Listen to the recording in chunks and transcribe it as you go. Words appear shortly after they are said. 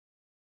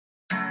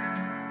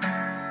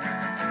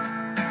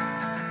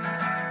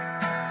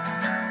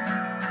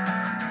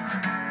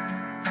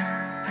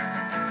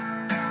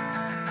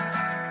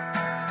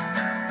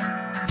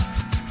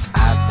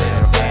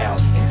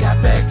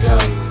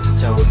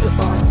the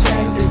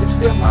bartender to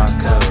fill my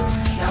cup.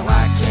 Now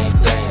I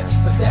can't dance,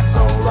 but that's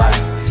alright,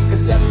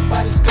 cause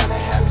everybody's gonna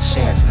have a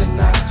chance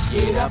tonight.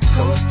 Get up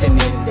coasting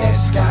in that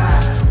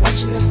sky,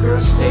 watching the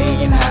girls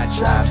stay in high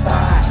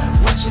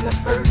drive-by, watching the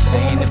birds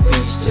and the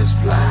beach just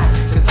fly.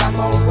 Cause I'm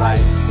alright,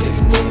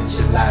 sitting in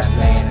July,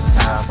 man, it's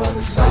time for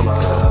the summer.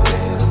 Wake up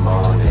in the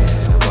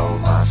morning, roll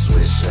my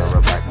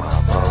swisher, back my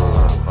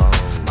bowl.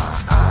 My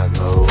eyes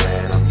low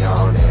and I'm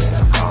yawning,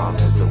 I'm calm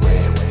as the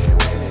wind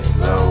when it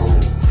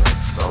blows.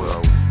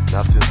 Solo,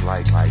 nothing's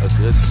like a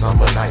good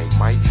summer night.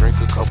 Might drink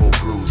a couple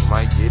brews,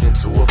 might get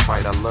into a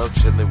fight. I love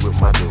chilling with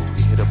my dude.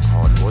 We hit a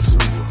party or two,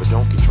 but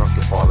don't get drunk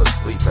and fall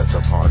asleep at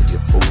the party, you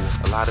fool.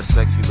 A lot of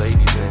sexy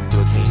ladies in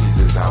bikinis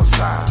is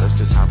outside. Let's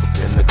just hop up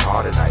in the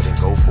car tonight and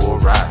go for a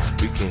ride.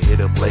 We can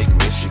hit up Lake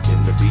Michigan,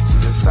 the beach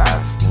is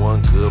inside.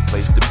 One good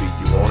place to be,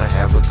 you wanna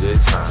have a good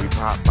time. We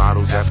pop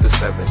bottles after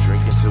 7,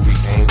 drinking till we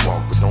can't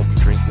walk. But don't be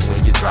drinking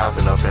when you're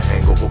driving up in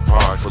Hangover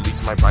Park.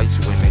 Police might bite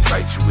you when they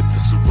sight you with the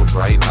super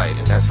bright light,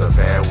 and that's a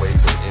bad way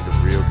to end a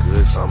real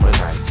good summer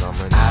night.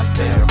 I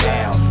fell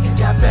down and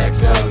got back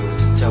up,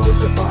 told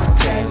the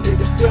bartender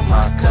to fill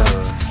my cup.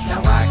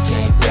 Now I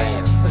can't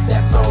dance, but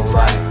that's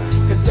alright,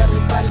 cause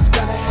everybody's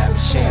gonna have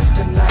a chance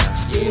tonight.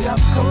 Get up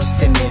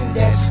coasting in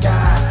that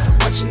sky,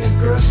 watching the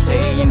girls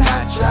stay in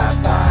high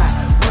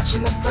drive-by,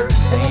 watching the birds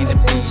and the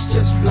beach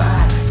just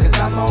fly. Cause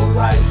I'm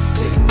alright,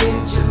 sitting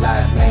in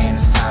July, man,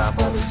 it's time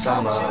for the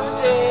summer.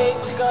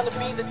 Today's gonna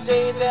be the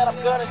day that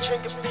I'm gonna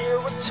drink a beer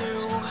or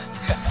two.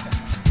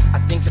 I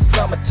think the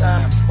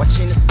summertime,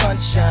 watching the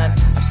sunshine,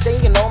 I'm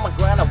staying on my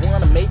grind, I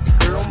wanna make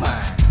the girl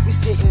mine. We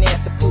sitting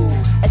at the pool,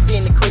 and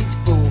then the crazy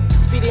fool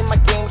speeding my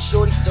game with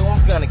shorty, so I'm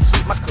gonna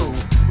keep my cool.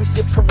 We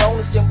sip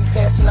Coronas and we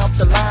passing off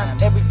the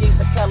line. Every day's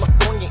like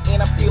California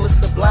and I'm feeling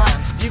sublime.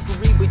 You can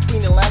read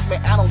between the lines, man,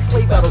 I don't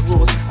play by the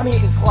rules. I'm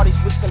hitting parties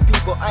with some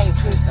people I ain't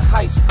seen since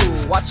high school.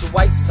 Watch a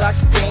White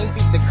Sox game,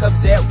 beat the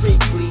Cubs at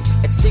Wrigley.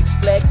 At Six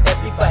Flags,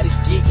 everybody's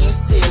getting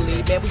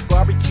silly. Man, we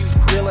barbecue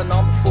grilling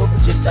on the 4th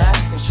of July,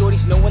 and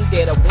shorty's knowing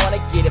that I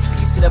wanna get a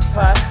piece of the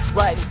pie.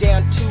 Riding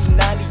down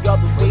 290 all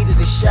the way to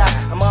the shop.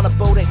 I'm on a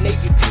boat at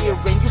Navy Pier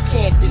and you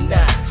can't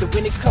deny that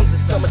when it comes to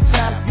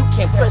summertime, you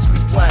can't press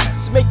rewind.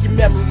 So make your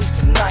memories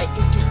tonight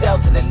in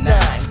 2009,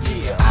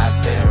 yeah. I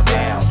fell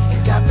down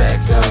and got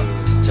back up,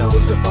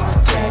 told the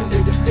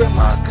bartender to fill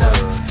my cup.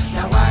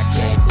 Now I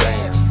can't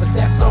dance, but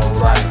that's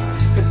alright,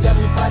 cause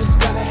everybody's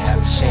gonna have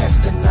a chance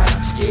tonight.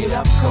 Get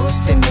up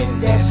coasting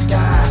in that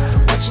sky,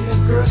 watching the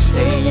girls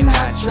stay in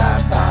high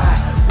drive-by,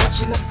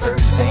 watching the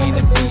birds and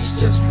the beach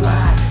just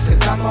fly.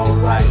 Cause I'm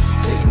alright,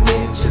 sitting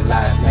in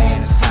July, man,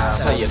 it's time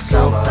for the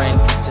summer. Tell your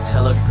girlfriends to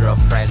tell her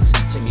girlfriends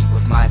to meet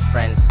with my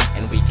friends,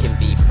 and we can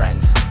be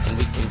friends. And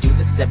we can do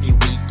this every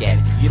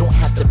weekend, you don't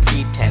have to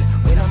pretend.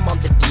 When I'm on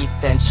the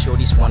defense,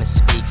 shorties wanna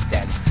speak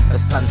then. The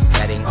sun's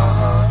setting,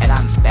 and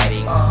I'm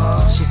betting.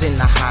 She's in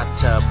the hot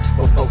tub,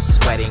 we're both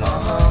sweating.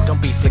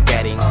 Don't be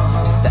forgetting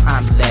that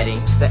I'm letting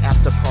the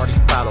after party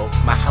follow.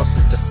 My house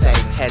is the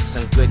setting. Had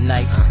some good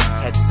nights,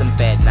 had some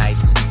bad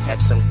nights, had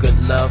some good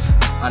love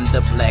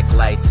under black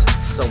lights.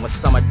 So when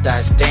summer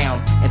dies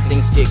down and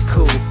things get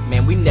cool,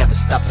 man, we never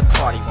stop the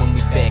party when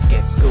we back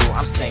at school.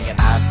 I'm saying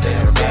I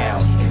fell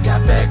down and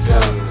got back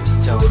up,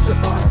 told the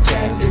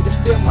bartender to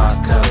fill my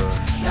cup.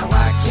 Now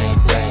I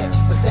can't dance,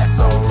 but that's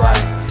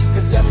alright,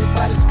 cause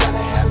everybody's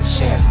gonna have a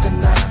chance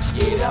tonight.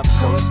 Get up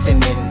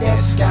coasting in that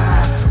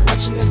sky,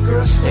 watching the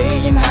girls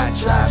stay in high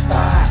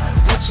drive-by,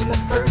 watching the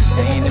birds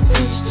and the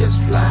beach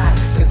just fly.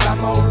 Cause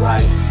I'm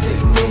alright,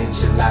 sitting in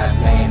July,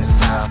 man, it's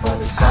time for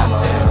the summer.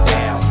 I fell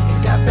down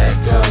and got back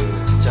up,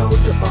 told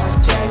the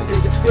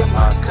bartender to fill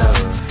my cup.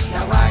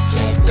 Now I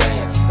can't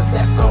dance, but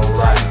that's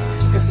alright,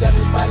 cause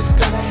everybody's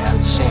gonna have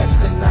a chance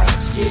tonight.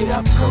 Get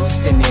up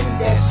coasting in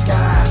that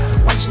sky,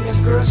 watching the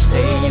girls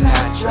stay in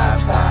high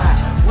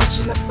drive-by,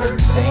 watching the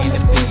birds and the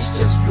beach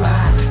just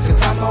fly.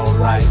 Cause I'm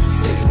alright,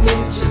 sitting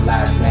in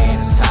July, man,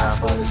 it's time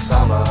for the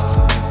summer.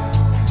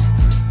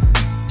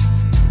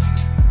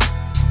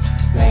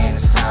 Man,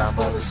 it's time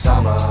for the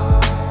summer.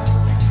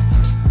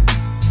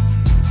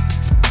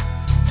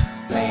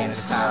 Man,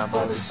 it's time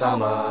for the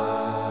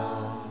summer.